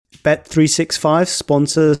Bet365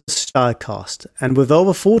 sponsors Stylecast, and with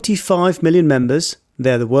over 45 million members,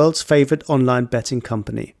 they're the world's favorite online betting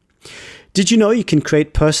company. Did you know you can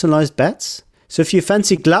create personalized bets? So if you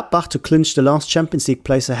fancy Gladbach to clinch the last Champions League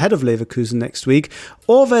place ahead of Leverkusen next week,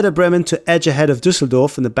 or Werder Bremen to edge ahead of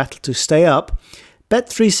Düsseldorf in the battle to stay up,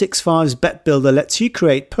 Bet365's Bet Builder lets you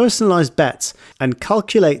create personalized bets and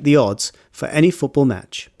calculate the odds for any football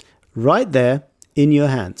match. Right there in your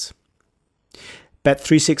hands.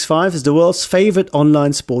 Bet365 is the world's favorite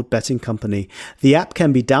online sport betting company. The app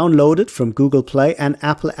can be downloaded from Google Play and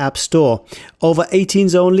Apple App Store. Over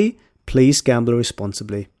 18s only. Please gamble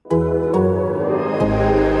responsibly.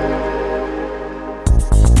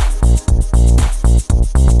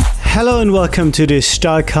 Hello and welcome to the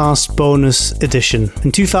Stylecast bonus edition.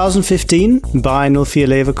 In 2015, Bayern 04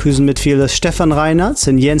 Leverkusen midfielders Stefan Reinartz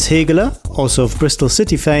and Jens Hegeler, also of Bristol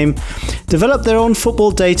City fame, developed their own football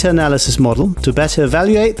data analysis model to better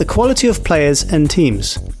evaluate the quality of players and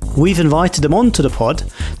teams. We've invited them onto the pod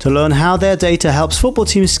to learn how their data helps football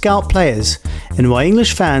teams scout players and why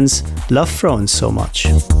English fans love Thrones so much.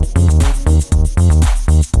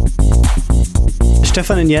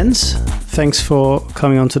 Stefan and Jens, thanks for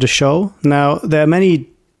coming onto the show. Now, there are many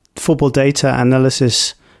football data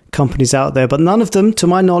analysis companies out there, but none of them, to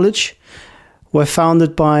my knowledge, were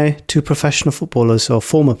founded by two professional footballers or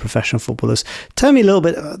former professional footballers. Tell me a little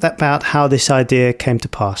bit about how this idea came to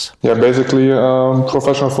pass. Yeah, basically,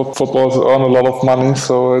 professional footballers earn a lot of money,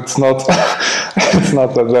 so it's not it's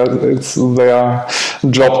not that it's their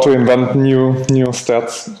job to invent new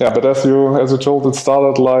stats. Yeah, but as you told, it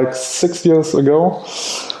started like 6 years ago.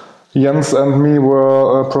 Jens and me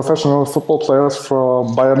were professional football players for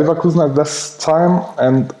Bayer Leverkusen at this time,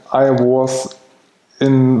 and I was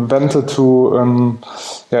invented to an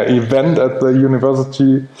event at the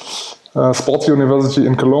university, sports university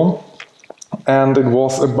in Cologne, and it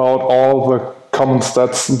was about all the common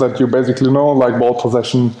stats that you basically know, like ball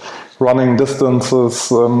possession, running distances,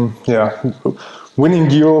 winning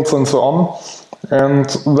duels, and so on. And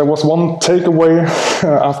there was one takeaway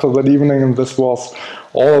after that evening, and this was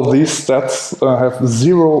all of these stats have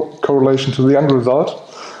zero correlation to the end result.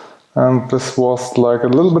 And this was like a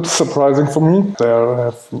little bit surprising for me. They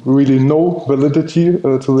have really no validity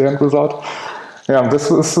to the end result. Yeah, this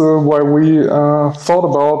is why we thought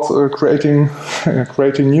about creating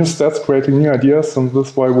new stats, creating new ideas, and this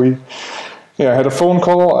is why we had a phone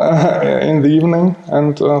call in the evening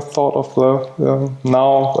and thought of the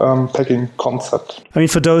now packing concept. I mean,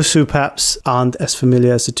 for those who perhaps aren't as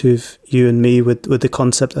familiar as the two of you and me with the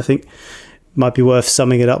concept, I think it might be worth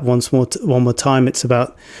summing it up one more time. It's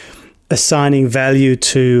about assigning value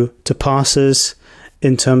to passes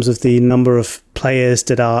in terms of the number of players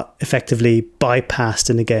that are effectively bypassed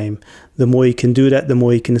in a game. The more you can do that, the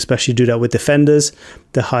more you can especially do that with defenders,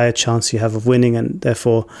 the higher chance you have of winning, and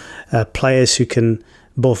therefore players who can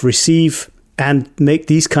both receive and make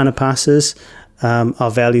these kind of passes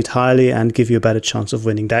are valued highly and give you a better chance of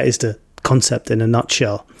winning. That is the concept in a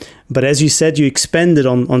nutshell. But as you said, you expanded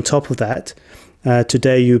on top of that.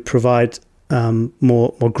 Today you provide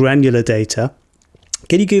more granular data.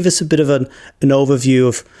 Can you give us a bit of an overview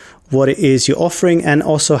of what it is you're offering and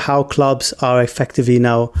also how clubs are effectively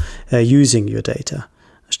now using your data?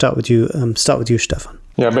 Start with you, Stefan.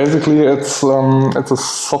 Yeah, basically it's a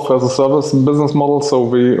software as a service business model. So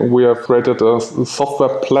we have created a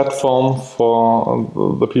software platform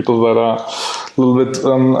for the people that are a little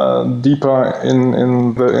bit deeper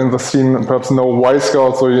in the scene, perhaps know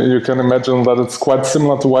Wyscout. So you can imagine that it's quite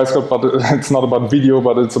similar to Wyscout, but it's not about video,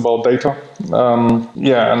 but it's about data. And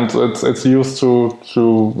it's used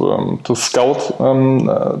to scout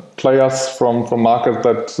players from markets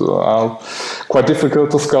that are quite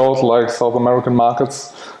difficult to scout, like South American markets.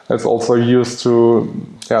 It's also used to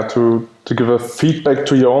give a feedback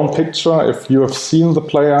to your own picture. If you have seen the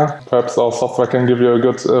player, perhaps our software can give you a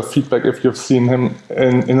good feedback if you've seen him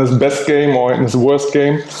in his best game or in his worst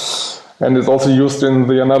game. And it's also used in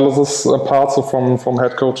the analysis part, so from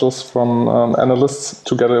head coaches, from analysts,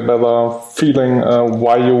 to get a better feeling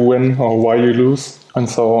why you win or why you lose. And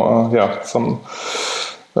so,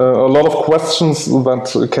 a lot of questions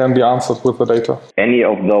that can be answered with the data. Any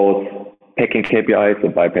of those packing KPIs, so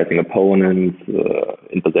bypassing opponents,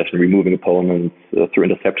 in possession, removing opponents through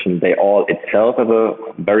interception, they all itself have a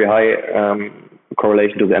very high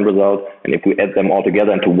correlation to the end result. And if we add them all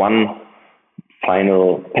together into one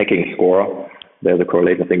final packing score, there's a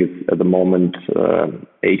correlation. I think it's at the moment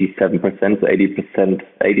 87%, so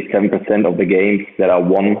 87% of the games that are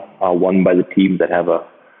won by the teams that have a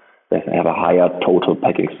higher total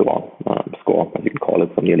packing score, as you can call it,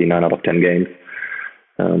 so nearly 9 out of 10 games,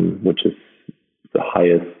 which is the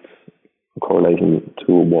highest correlation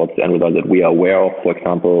towards the end result that we are aware of. For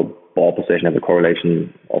example, ball possession has a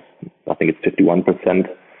correlation of, I think it's 51%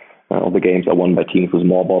 of the games are won by teams with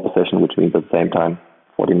more ball possession, which means at the same time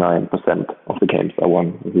 49% of the games are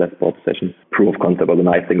won with less ball possession. Proof of concept was a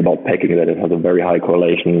nice thing about packing, that it has a very high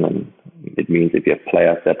correlation, and it means if you have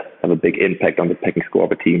players that have a big impact on the packing score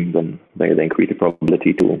of a team, then they increase the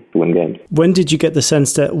probability to win games. When did you get the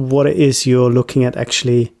sense that what it is you're looking at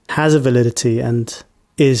actually has a validity and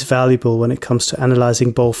is valuable when it comes to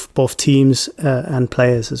analyzing both teams and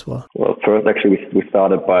players as well? Well, first, actually, we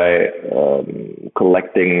started by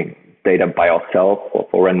collecting data by ourselves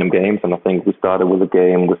for random games, and I think we started with a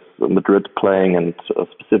game with Madrid playing and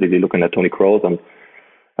specifically looking at Toni Kroos, and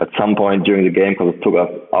at some point during the game, because it took us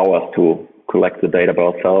hours to collect the data by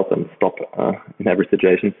ourselves and stop in every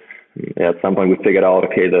situation, at some point we figured out,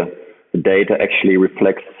 okay, the data actually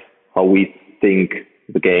reflects how we think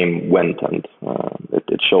the game went, and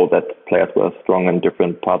it showed that players were strong in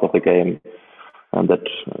different parts of the game, and that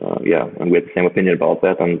and we had the same opinion about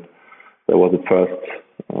that, and there was the first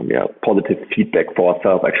positive feedback for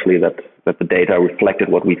ourselves actually that the data reflected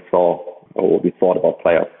what we saw or what we thought about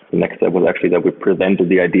players. The next step was actually that we presented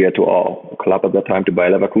the idea to our club at that time, to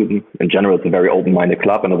Bayer Leverkusen. In general, it's a very open-minded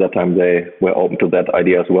club, and at that time they were open to that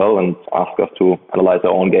idea as well and asked us to analyze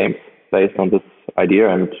our own games based on this idea,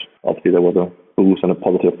 and obviously there was a boost and a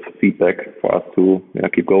positive feedback for us to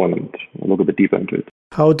keep going and look a bit deeper into it.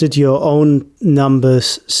 How did your own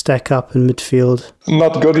numbers stack up in midfield?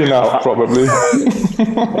 Not good enough, probably.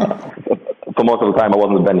 For most of the time I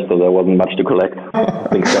wasn't on the bench, so there wasn't much to collect. I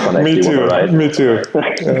think Stefan actually was right. Me too.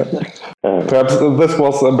 Perhaps this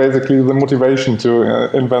was basically the motivation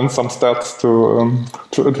to invent some stats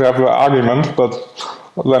to have an argument, but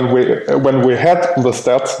then when we had the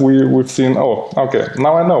stats, we've seen, okay,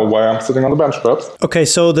 now I know why I'm sitting on the bench, perhaps. Okay,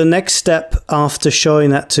 so the next step after showing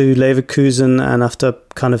that to Leverkusen and after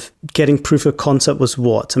kind of getting proof of concept was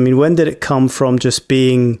what? I mean, when did it come from just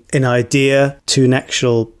being an idea to an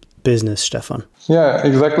actual business, Stefan? Yeah,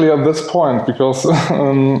 exactly at this point, because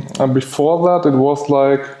before that it was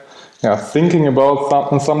like thinking about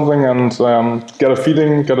something and get a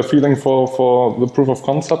feeling for the proof of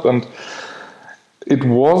concept, and it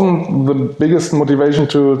wasn't the biggest motivation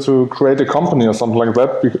to create a company or something like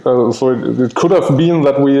that. So it could have been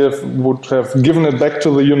that we would have given it back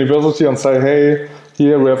to the university and say, hey,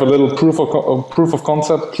 here we have a little proof of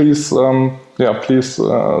concept. Please,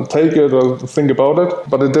 take it or think about it.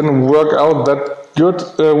 But it didn't work out that good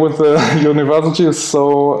with the university.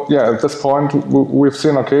 So at this point we've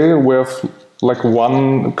seen, okay, we have like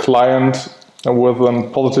one client with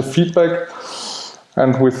positive feedback.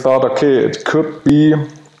 And we thought, okay, it could be a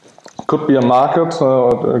market.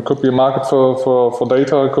 It could be a market for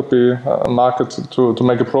data. It could be a market to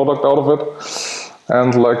make a product out of it.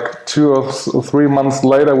 And like 2 or 3 months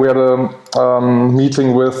later, we had a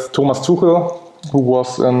meeting with Thomas Tuchel, who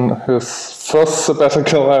was in his first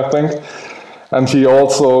sabbatical, I think. And he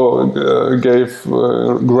also gave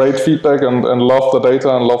great feedback and loved the data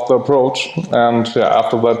and loved the approach. And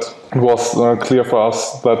after that, it was clear for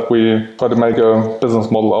us that we try to make a business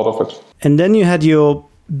model out of it. And then you had your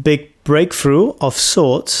big breakthrough of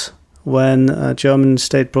sorts when a German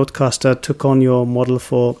state broadcaster took on your model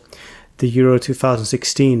for the Euro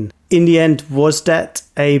 2016. In the end, was that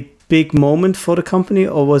a big moment for the company,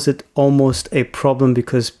 or was it almost a problem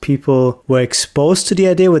because people were exposed to the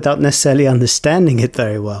idea without necessarily understanding it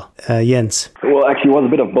very well? Jens? Well, actually, it was a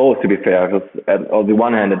bit of both, to be fair. Because on the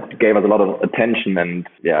one hand, it gave us a lot of attention, and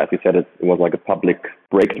as you said, it was like a public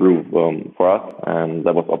breakthrough for us, and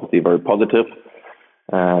that was obviously very positive.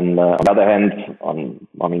 And on the other hand,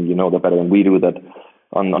 you know that better than we do, that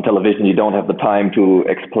on television you don't have the time to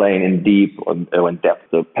explain in deep or in depth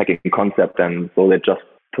the packing concept, and so they just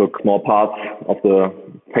took more parts of the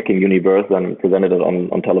packing universe and presented it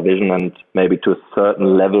on television, and maybe to a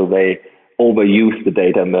certain level they overused the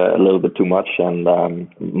data a little bit too much, and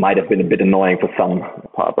might have been a bit annoying for some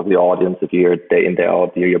part of the audience if you hear it day in, day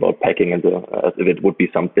out, you hear about packing as if it would be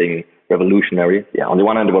something revolutionary. On the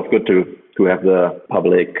one hand, it was good to have the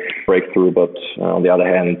public breakthrough, but on the other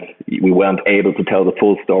hand, we weren't able to tell the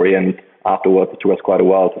full story, and afterwards it took us quite a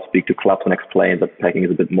while to speak to clubs and explain that packing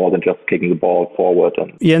is a bit more than just kicking the ball forward.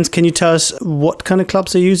 And Jens, can you tell us what kind of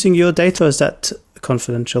clubs are using your data, or is that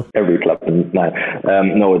confidential? Every club. No,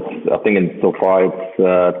 I think so far it's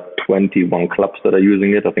 21 clubs that are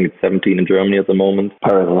using it. I think it's 17 in Germany at the moment.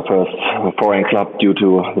 Paris is the first foreign club due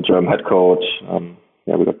to the German head coach.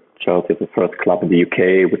 We got Chelsea as the first club in the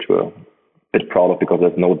UK, which we're a bit proud of because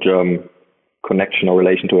there's no German connection or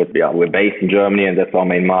relation to it. Yeah, we're based in Germany, and that's our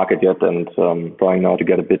main market yet, and trying now to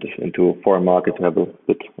get a bit into foreign markets, have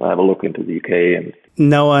a look into the UK. And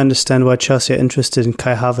now I understand why Chelsea are interested in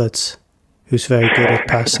Kai Havertz, who's very good at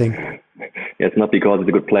passing. Yeah, it's not because he's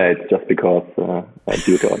a good player; it's just because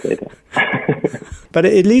due to our data. But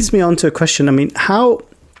it leads me on to a question. I mean, how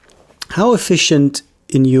efficient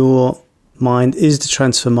in your mind is the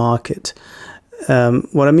transfer market?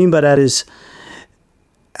 What I mean by that is,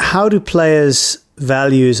 how do players'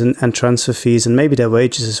 values and transfer fees, and maybe their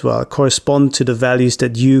wages as well, correspond to the values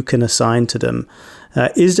that you can assign to them?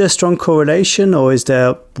 Is there a strong correlation, or is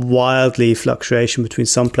there wildly fluctuation between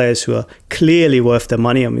some players who are clearly worth their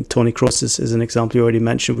money? I mean, Toni Kroos is an example you already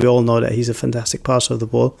mentioned. We all know that he's a fantastic passer of the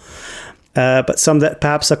ball. But some that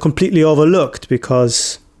perhaps are completely overlooked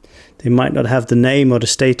because they might not have the name or the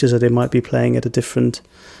status, or they might be playing at a different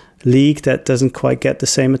league that doesn't quite get the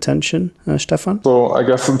same attention. Stefan? So I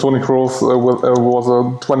guess Toni Kroos was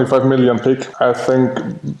a 25 million pick. I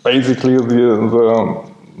think basically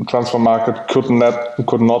the transfer market could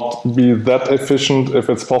not be that efficient if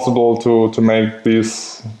it's possible to make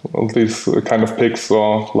these kind of picks.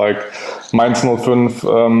 Or like Mainz 05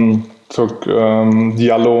 took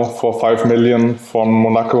Diallo for 5 million from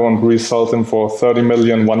Monaco and resold him for 30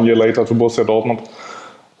 million 1 year later to Borussia Dortmund.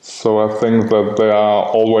 So I think that there are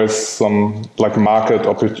always some like market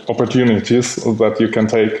opportunities that you can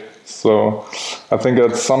take. So I think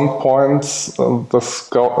at some points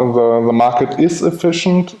the market is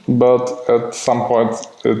efficient, but at some points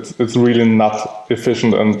it's really not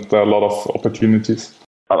efficient, and there are a lot of opportunities.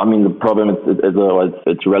 I mean, the problem is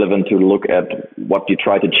it's relevant to look at what you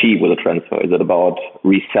try to achieve with a transfer. Is it about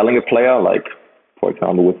reselling a player, like, for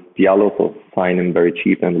example, with Diallo, so sign him very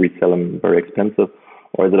cheap and resell him very expensive?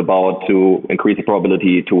 Or is it about to increase the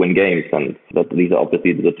probability to win games? And that these are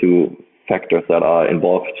obviously the two factors that are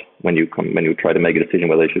involved when you try to make a decision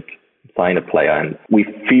whether you should sign a player. And we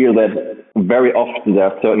feel that very often there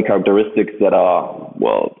are certain characteristics that are,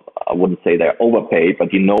 well, I wouldn't say they're overpaid, but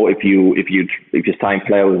if you sign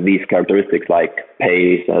players with these characteristics like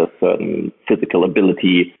pace, a certain physical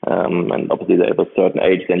ability, and obviously they have a certain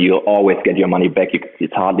age, then you'll always get your money back.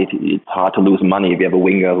 It's hard to lose money if you have a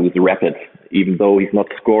winger who's rapid. Even though he's not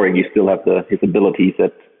scoring, you still have his ability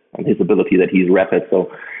that he's rapid.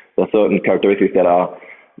 So there are certain characteristics that are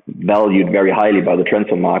valued very highly by the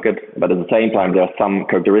transfer market, but at the same time there are some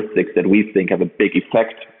characteristics that we think have a big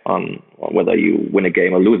effect on whether you win a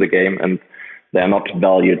game or lose a game, and they're not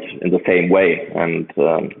valued in the same way. And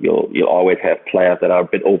you'll always have players that are a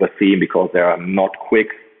bit overseen because they are not quick,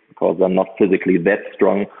 because they're not physically that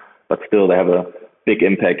strong, but still they have a big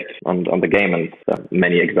impact on the game. And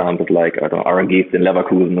many examples like Arangis in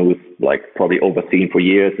Leverkusen, who's like probably overseen for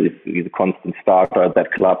years. He's a constant starter at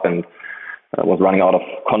that club, and was running out of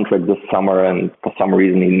contract this summer, and for some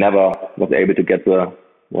reason he never was able to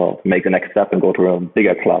make the next step and go to a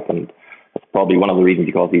bigger club. And that's probably one of the reasons,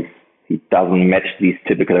 because he doesn't match these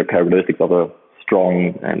typical characteristics of a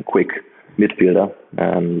strong and quick midfielder,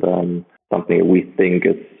 and something we think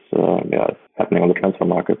is happening on the transfer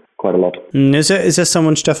market quite a lot. Is there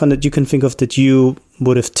someone, Stefan, that you can think of that you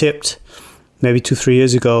would have tipped maybe 2-3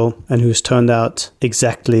 years ago and who's turned out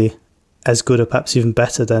exactly as good or perhaps even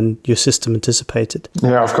better than your system anticipated?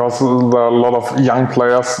 Yeah, of course, there are a lot of young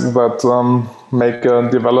players that make a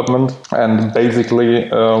development, and basically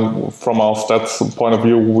from our stats point of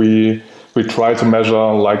view, we try to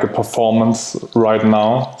measure like a performance right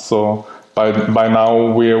now. So by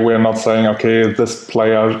now we're not saying, okay, this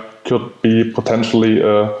player could be potentially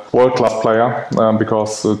a world-class player,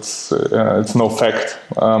 because it's no fact,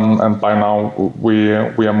 and by now we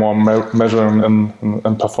are more measuring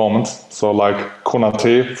in performance. So like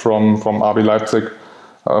Konate from RB Leipzig,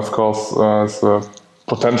 of course, is a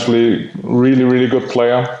potentially really good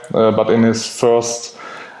player, but in his first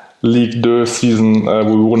Ligue 2 season,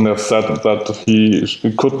 we wouldn't have said that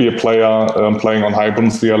he could be a player playing on high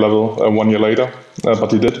Bundesliga level 1 year later,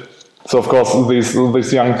 but he did. So of course,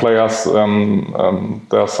 these young players,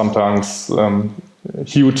 there are sometimes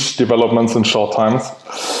huge developments in short times.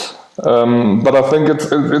 But I think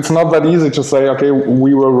it's not that easy to say, okay,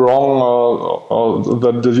 we were wrong, or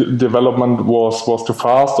the development was too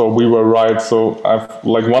fast, or we were right. So I've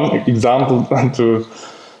like one example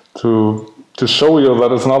to show you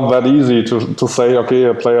that it's not that easy to say, okay,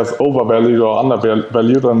 a player is overvalued or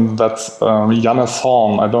undervalued, and that's Jannes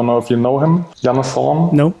Horn. I don't know if you know him. Jannes Horn?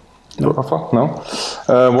 No.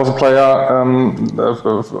 Was a player,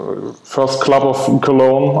 first club of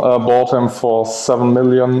Cologne bought him for 7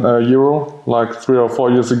 million euro, like 3 or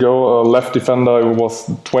 4 years ago. A left defender who was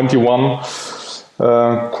 21,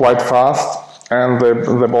 quite fast. and they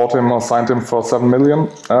bought him or signed him for 7 million.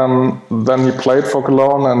 Then he played for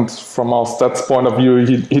Cologne, and from our stats point of view,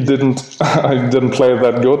 he didn't he didn't play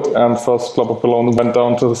that good. And first club of Cologne went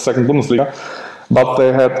down to the second Bundesliga, but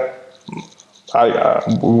they had.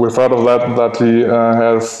 We've heard of that he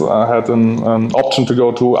has had an option to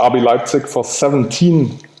go to RB Leipzig for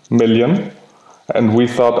 17 million, and we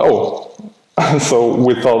thought, so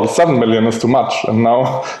we thought 7 million is too much, and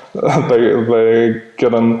now they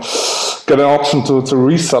get an option to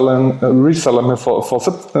resell him for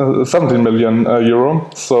 17 million euro.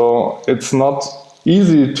 So it's not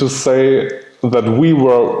easy to say that we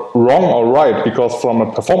were wrong or right, because from a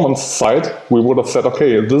performance side, we would have said,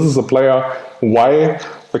 okay, this is a player why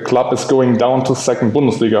the club is going down to second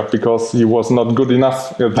Bundesliga, because he was not good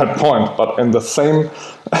enough at that point. But in the same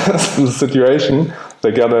situation,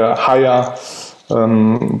 they get a higher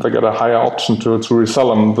option to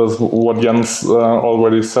resell him. That's what Jens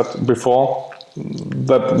already said before,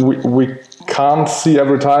 that we can't see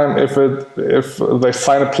every time if they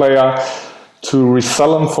sign a player to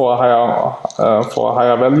resell him for a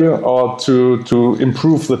higher value or to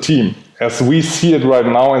improve the team. As we see it right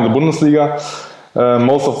now in the Bundesliga,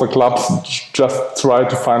 most of the clubs just try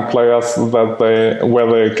to find players where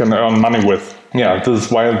they can earn money with. Yeah, this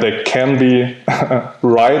is why they can be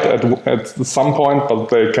right at some point, but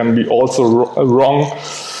they can be also wrong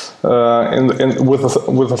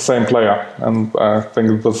with the same player. And I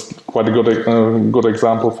think that's quite a good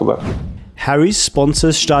example for that. Harry's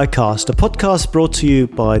sponsors Steilcast, a podcast brought to you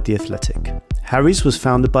by The Athletic. Harry's was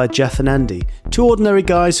founded by Jeff and Andy, two ordinary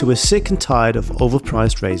guys who were sick and tired of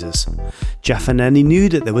overpriced razors. Jeff and Andy knew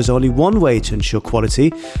that there was only one way to ensure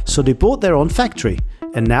quality, so they bought their own factory.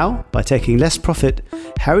 And now, by taking less profit,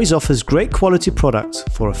 Harry's offers great quality products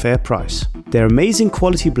for a fair price. Their amazing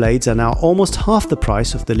quality blades are now almost half the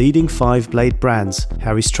price of the leading 5-blade brands.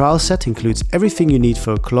 Harry's trial set includes everything you need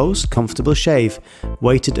for a close, comfortable shave: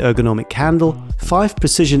 weighted ergonomic handle, 5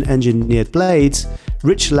 precision-engineered blades,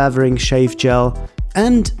 rich lavering shave gel,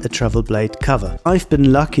 and a travel blade cover. I've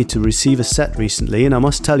been lucky to receive a set recently, and I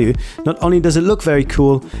must tell you, not only does it look very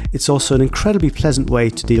cool, it's also an incredibly pleasant way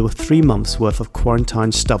to deal with 3 months worth of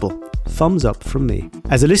quarantine stubble. Thumbs up from me.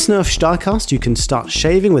 As a listener of Steilcast, you can start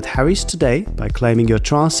shaving with Harry's today by claiming your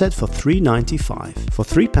trial set for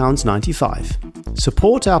 £3.95.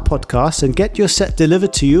 Support our podcast and get your set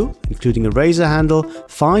delivered to you, including a razor handle,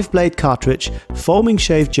 5-blade cartridge, foaming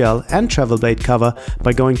shave gel, and travel blade cover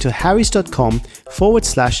by going to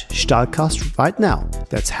harrys.com/Steilcast right now.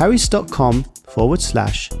 That's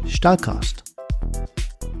harrys.com/Steilcast.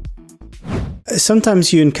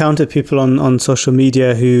 Sometimes you encounter people on social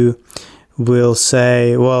media who will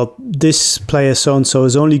say, well, this player so-and-so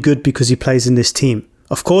is only good because he plays in this team.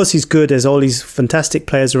 Of course, he's good. There's all these fantastic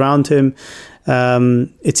players around him.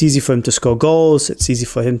 It's easy for him to score goals. It's easy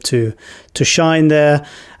for him to shine there.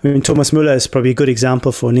 I mean, Thomas Müller is probably a good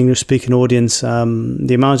example for an English-speaking audience.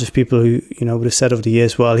 The amount of people who would have said over the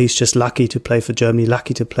years, well, he's just lucky to play for Germany,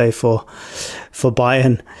 lucky to play for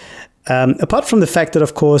Bayern. Apart from the fact that,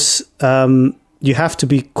 of course, you have to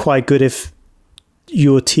be quite good if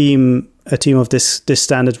your team, a team of this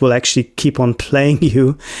standard, will actually keep on playing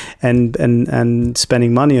you and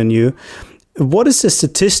spending money on you. What is the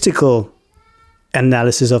statistical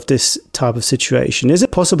analysis of this type of situation? Is it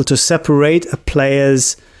possible to separate a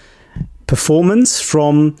player's performance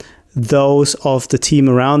from those of the team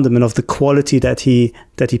around them and of the quality that he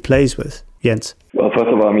plays with? Jens? Well, first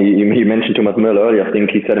of all, he mentioned Thomas Müller earlier. I think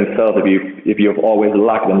he said himself, if you have always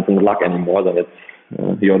luck, then it's not luck anymore, then it's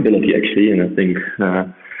your ability actually. And I think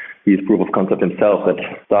he's proof of concept himself, that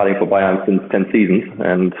starting for Bayern since 10 seasons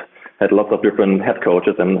and had lots of different head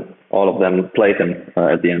coaches, and all of them played him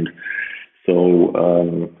at the end. So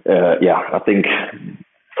I think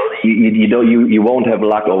you won't have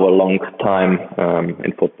luck over a long time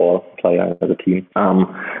in football, player as a team. In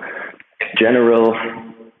general,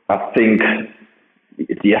 I think,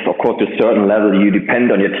 yes, of course, to a certain level, you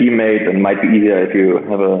depend on your teammates, and it might be easier if you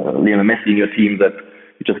have a Lionel Messi in your team that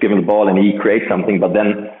you just give him the ball and he creates something, but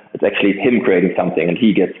then it's actually him creating something and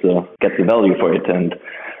he gets the value for it. And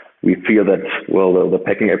we feel that, well, the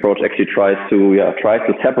pecking approach actually tries to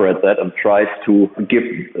separate that and tries to give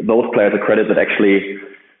those players the credit that actually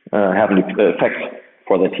have an effect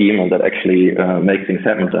for the team and that actually make things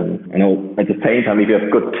happen. And at the same time, if you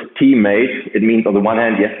have good teammates, it means on the one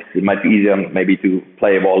hand, yes, it might be easier maybe to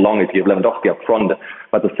play a ball long if you have Lewandowski up front.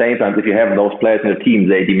 But at the same time, if you have those players in the team,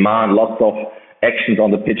 they demand lots of actions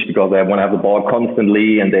on the pitch because they want to have the ball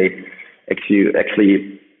constantly, and they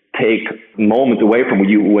actually take moments away from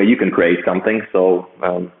you where you can create something. So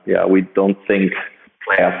we don't think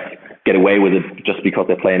players get away with it just because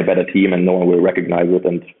they're playing a better team and no one will recognize it.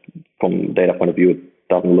 And from data point of view, it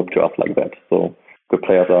doesn't look to us like that. So good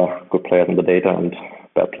players are good players in the data and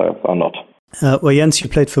bad players are not. Well, Jens, you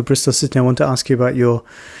played for Bristol City. I want to ask you about your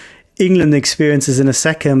England experiences in a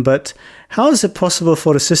second, but how is it possible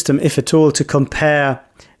for the system, if at all, to compare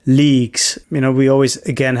leagues? We always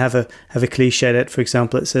again have a cliche that, for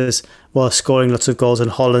example, it says, well, scoring lots of goals in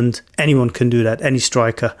Holland, anyone can do that, any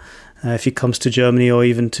striker. If it comes to Germany or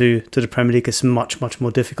even to the Premier League, it's much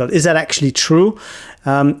more difficult. Is that actually true?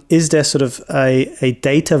 Is there sort of a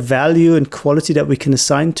data value and quality that we can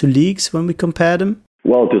assign to leagues when we compare them?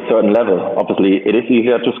 Well, to a certain level. Obviously, it is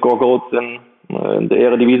easier to score goals in the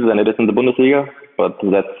Eredivisie than it is in the Bundesliga, but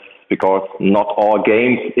that's because not all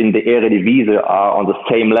games in the Eredivisie are on the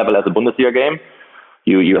same level as a Bundesliga game.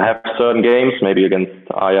 You have certain games, maybe against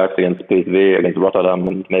Ajax, against PSV, against Rotterdam,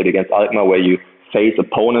 and maybe against Alkmaar, where you face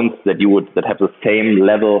opponents that have the same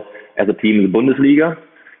level as a team in the Bundesliga.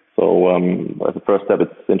 So as a first step,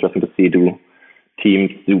 it's interesting to see do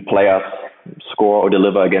players score or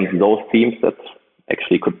deliver against those teams that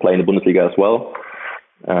actually could play in the Bundesliga as well.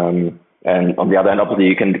 And on the other hand, obviously,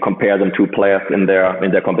 you can compare them to players in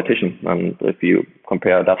their competition. And if you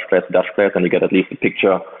compare Dutch players to Dutch players, then you get at least a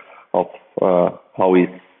picture of how he's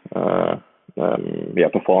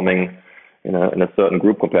performing in a certain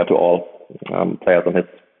group compared to all players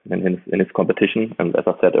in his competition. And as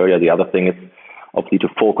I said earlier, the other thing is obviously to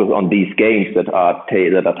focus on these games that are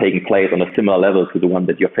taking place on a similar level to the one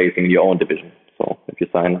that you're facing in your own division. So if you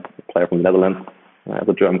sign a player from the Netherlands as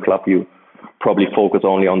a German club, you probably focus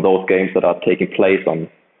only on those games that are taking place on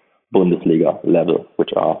Bundesliga level,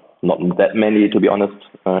 which are not that many, to be honest,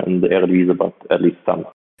 in the Eredivisie, but at least some.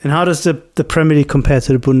 And how does the Premier League compare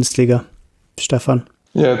to the Bundesliga, Stefan?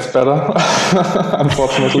 Yeah, it's better,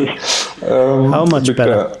 unfortunately. How much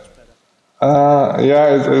better?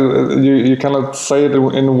 You cannot say it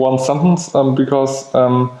in one sentence because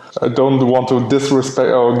I don't want to disrespect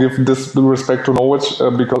or give disrespect to Norwich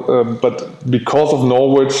but because of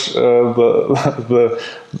Norwich,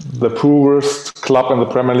 the poorest club in the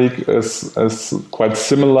Premier League is quite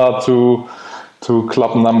similar to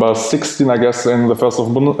club number 16, I guess, in the first of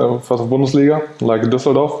Bundesliga, like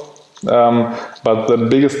Düsseldorf. But the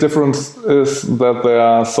biggest difference is that there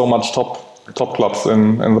are so much top clubs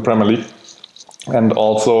in the Premier League. And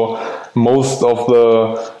also, most of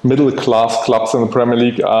the middle-class clubs in the Premier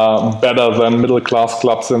League are better than middle-class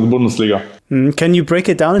clubs in the Bundesliga. Can you break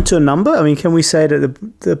it down into a number? I mean, can we say that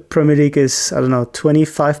the Premier League is,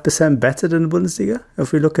 25% better than the Bundesliga?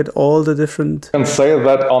 If we look at all the different I can say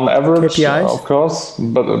that on average, KPIs? Of course,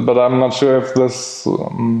 but I'm not sure if this,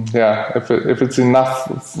 if it's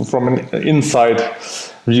enough from an inside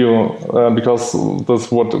view, because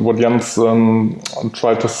that's what Jens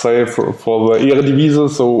tried to say for the Eredivisie.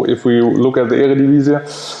 So if we look at the Eredivisie,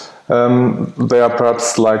 there are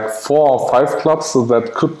perhaps like 4 or 5 clubs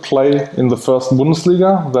that could play in the first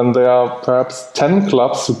Bundesliga. Then there are perhaps 10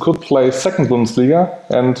 clubs who could play second Bundesliga,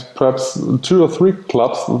 and perhaps 2 or 3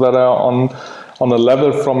 clubs that are on a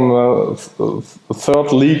level from the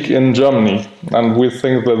third league in Germany. And we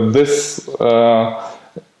think that this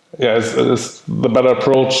is the better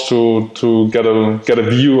approach to get a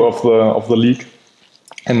view of the league,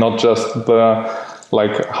 and not just the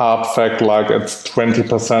hard fact it's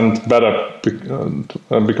 20% better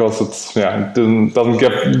because it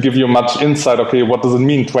doesn't give you much insight. Okay, what does it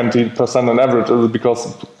mean 20% on average? Is it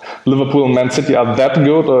because Liverpool and Man City are that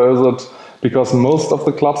good, or is it because most of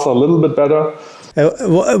the clubs are a little bit better?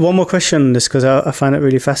 One more question on this, because I find it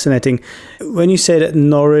really fascinating. When you say that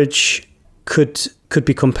Norwich could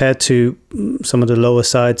be compared to some of the lower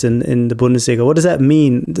sides in the Bundesliga, what does that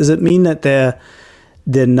mean? Does it mean that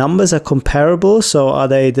their numbers are comparable? So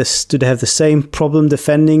do they have the same problem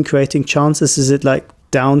defending, creating chances? Is it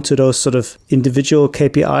down to those sort of individual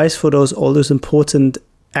KPIs for all those important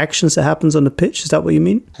actions that happens on the pitch? Is that what you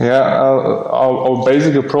mean? Yeah, our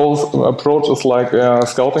basic approach is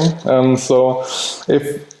scouting. So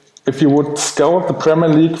if you would scout the Premier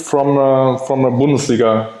League from a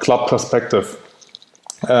Bundesliga club perspective,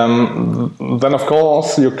 then of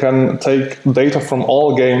course you can take data from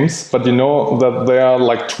all games, but you know that there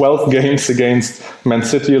are 12 games against Man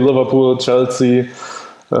City, Liverpool, Chelsea,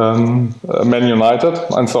 Man United,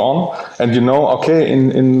 and so on. And in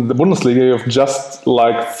the Bundesliga you have just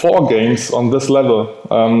 4 games on this level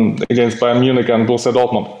against Bayern Munich and Borussia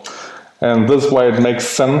Dortmund. And this way it makes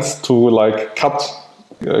sense to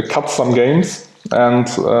cut some games. And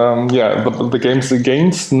the games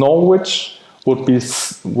against Norwich would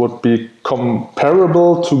be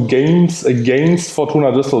comparable to games against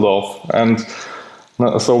Fortuna Düsseldorf. And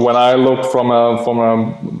So when I look from a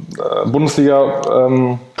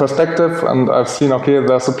Bundesliga perspective, and I've seen, okay,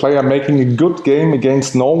 there's a player making a good game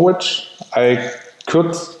against Norwich, I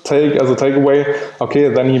could take as a takeaway, okay,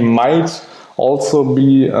 then he might also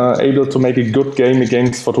be able to make a good game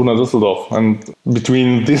against Fortuna Düsseldorf. And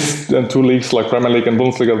between these two leagues, like Premier League and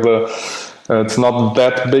Bundesliga, it's not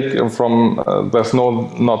that big there's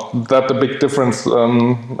not that a big difference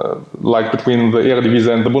like between the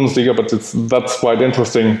Eredivisie and the Bundesliga, but that's quite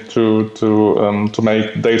interesting to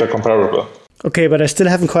make data comparable. Okay, but I still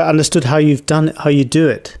haven't quite understood how you do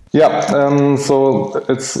it. Yeah, so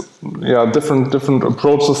it's different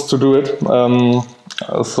approaches to do it.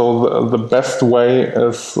 So the best way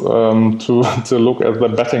is to look at the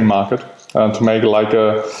betting market. To make like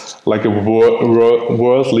a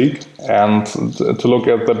world league, and to look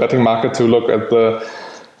at the betting market, to look at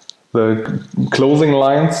the closing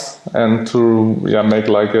lines, and to make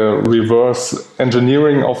like a reverse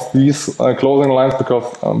engineering of these closing lines,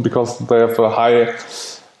 because they have a high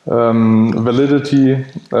validity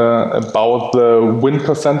about the win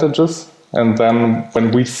percentages. And then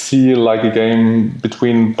when we see like a game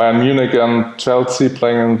between Bayern Munich and Chelsea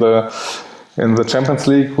playing in the Champions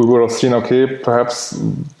League, we would have seen, okay, perhaps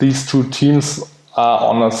these two teams are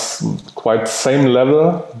on a quite same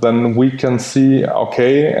level. Then we can see,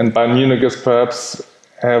 okay, and Bayern Munich is perhaps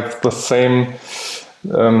have the same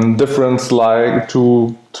difference like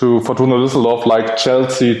to Fortuna Düsseldorf, like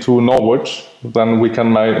Chelsea to Norwich. Then we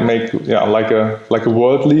can make like a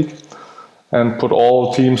world league and put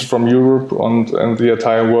all teams from Europe and the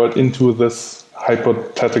entire world into this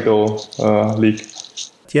hypothetical league.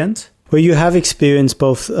 Jens? Where you have experienced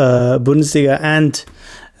both Bundesliga and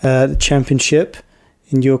the Championship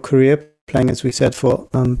in your career, playing, as we said, for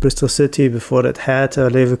Bristol City, before that Hertha,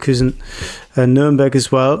 Leverkusen, Nuremberg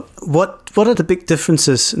as well. What are the big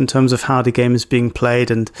differences in terms of how the game is being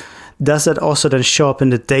played, and does that also then show up in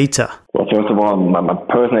the data? Well, first of all, my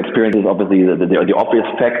personal experience is obviously the obvious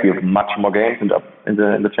fact. We have much more games in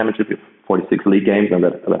the Championship. We have 46 league games, and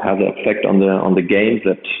that has an effect on the games.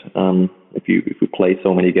 That if you play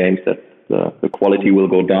so many games, that the quality will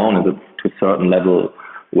go down, and to a certain level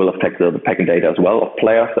will affect the packing data as well of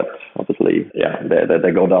players. That obviously,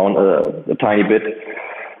 they go down a tiny bit.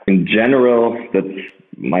 In general, that's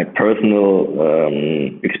my personal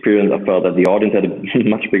experience. I felt that the audience had a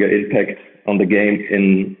much bigger impact on the game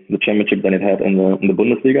in the Championship than it had in the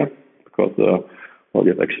Bundesliga, because you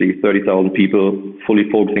have actually 30,000 people fully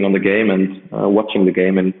focusing on the game and watching the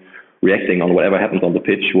game and reacting on whatever happens on the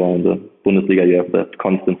pitch. While in the Bundesliga, you have that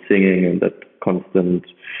constant singing and that constant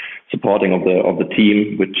supporting of the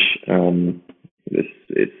team, which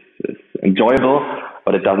is enjoyable,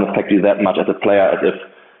 but it doesn't affect you that much as a player as if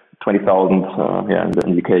 20,000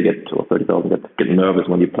 in the UK or 30,000 get nervous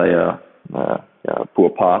when you play a poor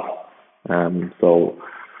pass.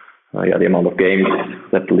 The amount of games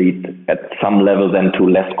that lead at some level then to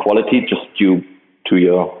less quality, just due to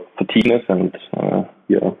your fatigueness and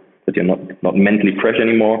that you're not mentally fresh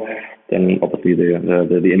anymore. Then obviously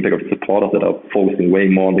the impact of supporters that are focusing way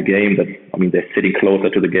more on the game. They're sitting closer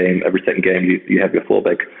to the game. Every second game you have your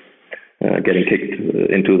fullback getting kicked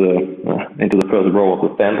into the first row of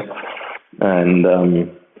the stand, and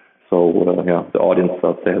the audience,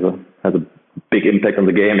 I'd say, has a big impact on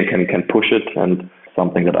the game and can push it, and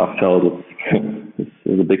something that I've felt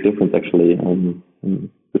is a big difference actually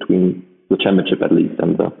between the Championship at least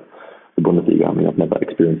and the Bundesliga. I've never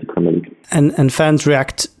experienced the Premier League. And fans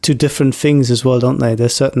react to different things as well, don't they?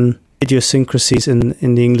 There's certain idiosyncrasies in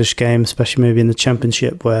the English game, especially maybe in the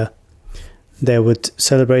Championship, where they would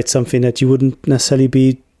celebrate something that you wouldn't necessarily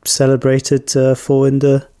be celebrated for in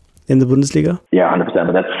the Bundesliga. Yeah, 100%.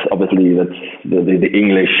 But that's the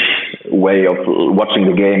English way of watching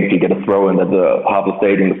the game. If you get a throw-in, that half the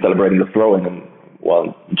stadium is celebrating the throw-in, and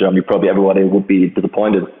in Germany probably everybody would be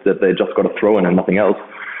disappointed that they just got a throw-in and nothing else.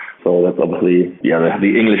 So that's obviously the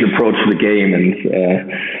English approach to the game, and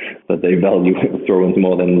that they value throw-ins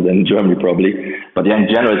more than Germany probably. But in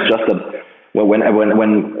general, it's just that. Well, when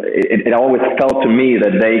it always felt to me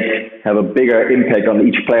that they have a bigger impact on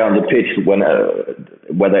each player on the pitch, when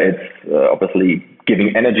whether it's obviously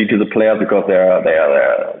giving energy to the players because they're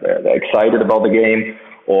excited about the game,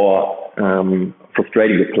 or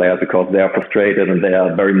frustrating the players because they are frustrated and they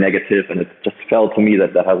are very negative, and it just felt to me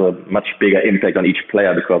that has a much bigger impact on each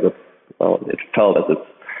player, because it felt as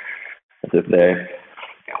if they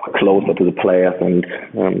were closer to the players and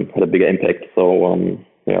had a bigger impact. So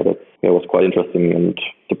that was quite interesting and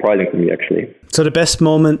surprising to me, actually. So the best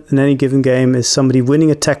moment in any given game is somebody winning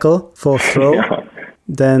a tackle for a throw.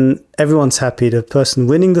 Then everyone's happy. The person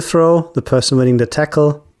winning the throw, the person winning the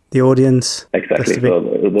tackle, the audience. Exactly. So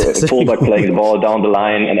the fullback playing the ball down the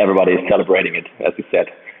line and everybody is celebrating it, as you said.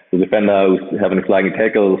 The defender who's having a sliding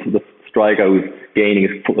tackle, the striker who's gaining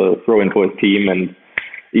his throw-in for his team, and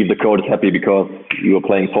if the coach is happy because you are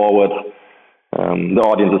playing forward, the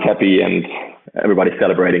audience is happy and everybody's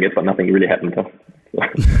celebrating it, but nothing really happened. Huh?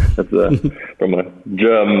 That's from a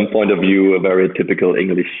German point of view, a very typical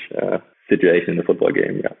English situation in the football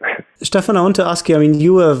game. Yeah. Stefan, I want to ask you, I mean,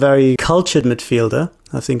 you were a very cultured midfielder,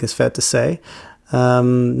 I think it's fair to say,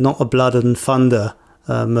 not a blood and thunder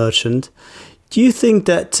merchant. Do you think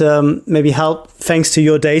that maybe thanks to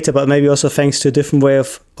your data, but maybe also thanks to a different way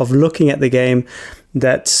of looking at the game,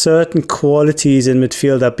 that certain qualities in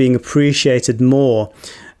midfield are being appreciated more,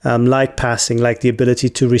 like passing, like the ability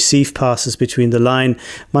to receive passes between the line?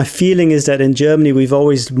 My feeling is that in Germany, we've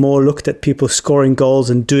always more looked at people scoring goals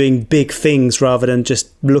and doing big things rather than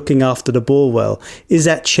just looking after the ball well. Is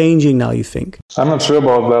that changing now, you think? I'm not sure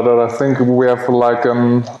about that. I think we have like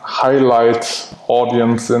a highlight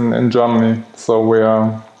audience in Germany. So we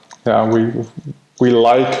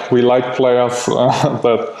like players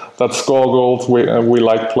that score goals. We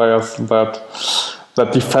like players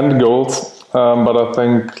that defend goals. But I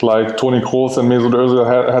think like Toni Kroos and Mesut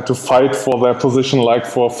Özil had to fight for their position like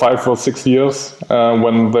for 5 or 6 years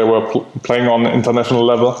when they were playing on international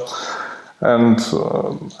level. And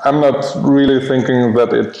I'm not really thinking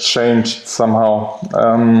that it changed somehow.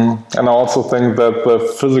 And I also think that the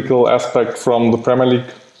physical aspect from the Premier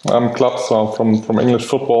League clubs, or from English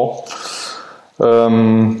football,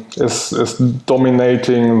 is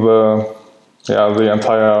dominating the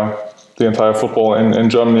entire football in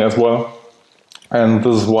Germany as well. And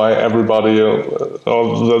this is why everybody,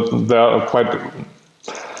 there are quite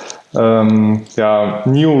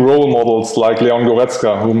new role models like Leon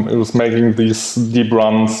Goretzka, who's making these deep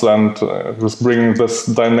runs and who's bringing this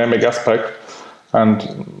dynamic aspect.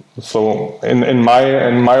 And so, in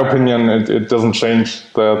my opinion, it doesn't change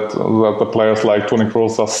that the players like Toni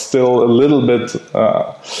Kroos are still a little bit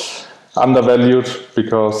undervalued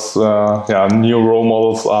because new role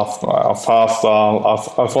models are faster.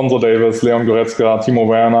 Alphonso Davies, Leon Goretzka, Timo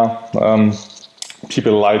Werner,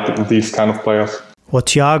 people like these kind of players. Or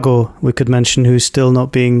Thiago, we could mention, who's still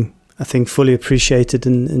not being, I think, fully appreciated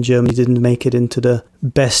in Germany. Didn't make it into the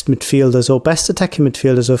best midfielders or best attacking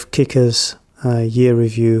midfielders of Kickers year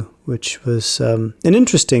review, which was an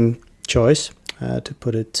interesting choice, to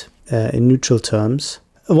put it in neutral terms.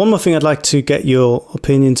 One more thing I'd like to get your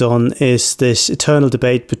opinions on is this eternal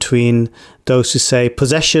debate between those who say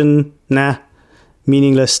possession,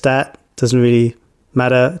 meaningless stat, doesn't really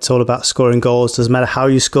matter. It's all about scoring goals. Doesn't matter how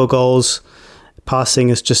you score goals. Passing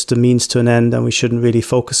is just a means to an end, and we shouldn't really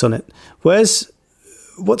focus on it.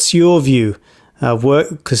 What's your view?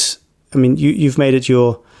 Because I mean, you've made it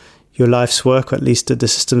your life's work, or at least the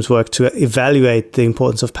system's work, to evaluate the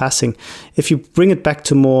importance of passing. If you bring it back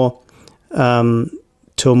to a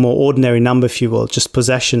more ordinary number, if you will, just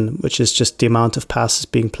possession, which is just the amount of passes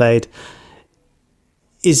being played,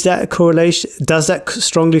 is that a correlation? Does that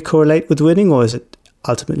strongly correlate with winning, or is it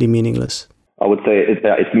ultimately meaningless? I would say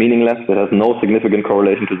it's meaningless. It has no significant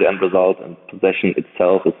correlation to the end result, and possession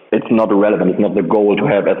itself it's not relevant. It's not the goal to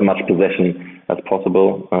have as much possession as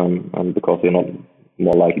possible, and because you're not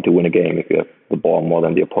more likely to win a game if you have the ball more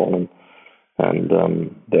than the opponent, and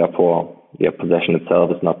therefore, possession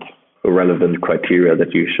itself is not a relevant criteria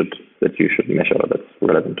that you should measure that's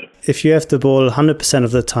relevant. If you have the ball 100%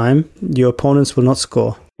 of the time, your opponents will not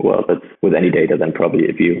score. Well, that's with any data. Then probably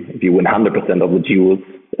if you win 100% of the duels,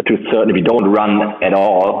 to a certain, if you don't run at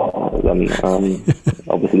all, then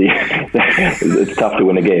obviously it's tough to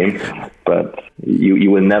win a game. But you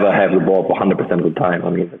will never have the ball for 100% of the time. I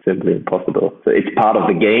mean, it's simply impossible. So it's part of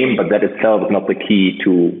the game, but that itself is not the key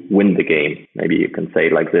to win the game. Maybe you can say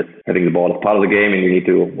it like this: having the ball is part of the game, and you need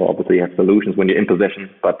to obviously have solutions when you're in possession.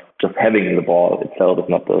 But just having the ball itself is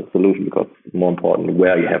not the solution, because it's more important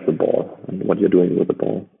where you have the ball and what you're doing with the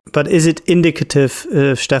ball. But is it indicative,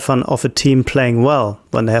 Stefan, of a team playing well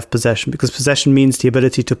when they have possession? Because possession means the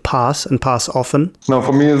ability to pass and pass often. No,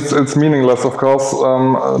 for me it's meaningless. Of course,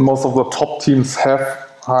 most of the top teams have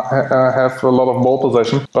a lot of ball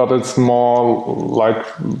possession, but it's more like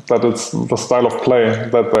that it's the style of play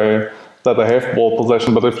that they have ball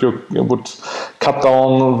possession. But if you would cut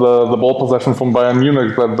down the ball possession from Bayern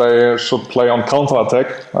Munich, that they should play on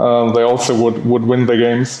counter-attack, they also would win the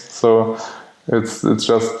games. So it's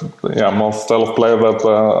just more style of play that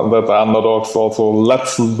the underdogs also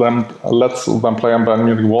lets them play, and Bayern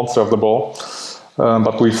Munich wants to have the ball.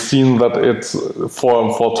 But we've seen that it's for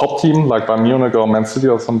a top team like Bayern Munich or Man City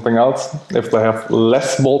or something else, if they have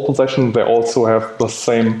less ball possession, they also have the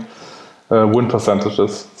same win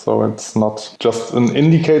percentages. So it's not just an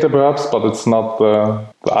indicator perhaps, but it's not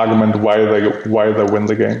the argument why they win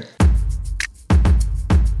the game.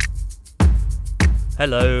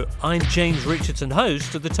 Hello, I'm James Richardson,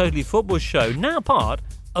 host of the Totally Football Show, now part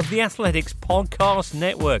of the Athletics Podcast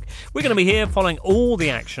Network. We're going to be here following all the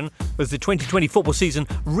action as the 2020 football season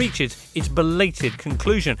reaches its belated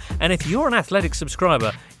conclusion. And if you're an Athletics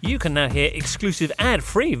subscriber, you can now hear exclusive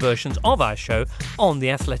ad-free versions of our show on the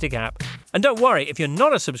Athletic app. And don't worry, if you're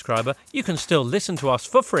not a subscriber, you can still listen to us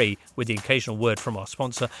for free with the occasional word from our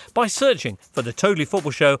sponsor by searching for the Totally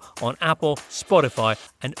Football Show on Apple, Spotify,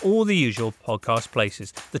 and all the usual podcast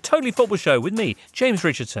places. The Totally Football Show with me, James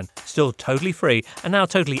Richardson, still totally free and now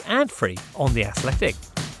totally ad-free on The Athletic.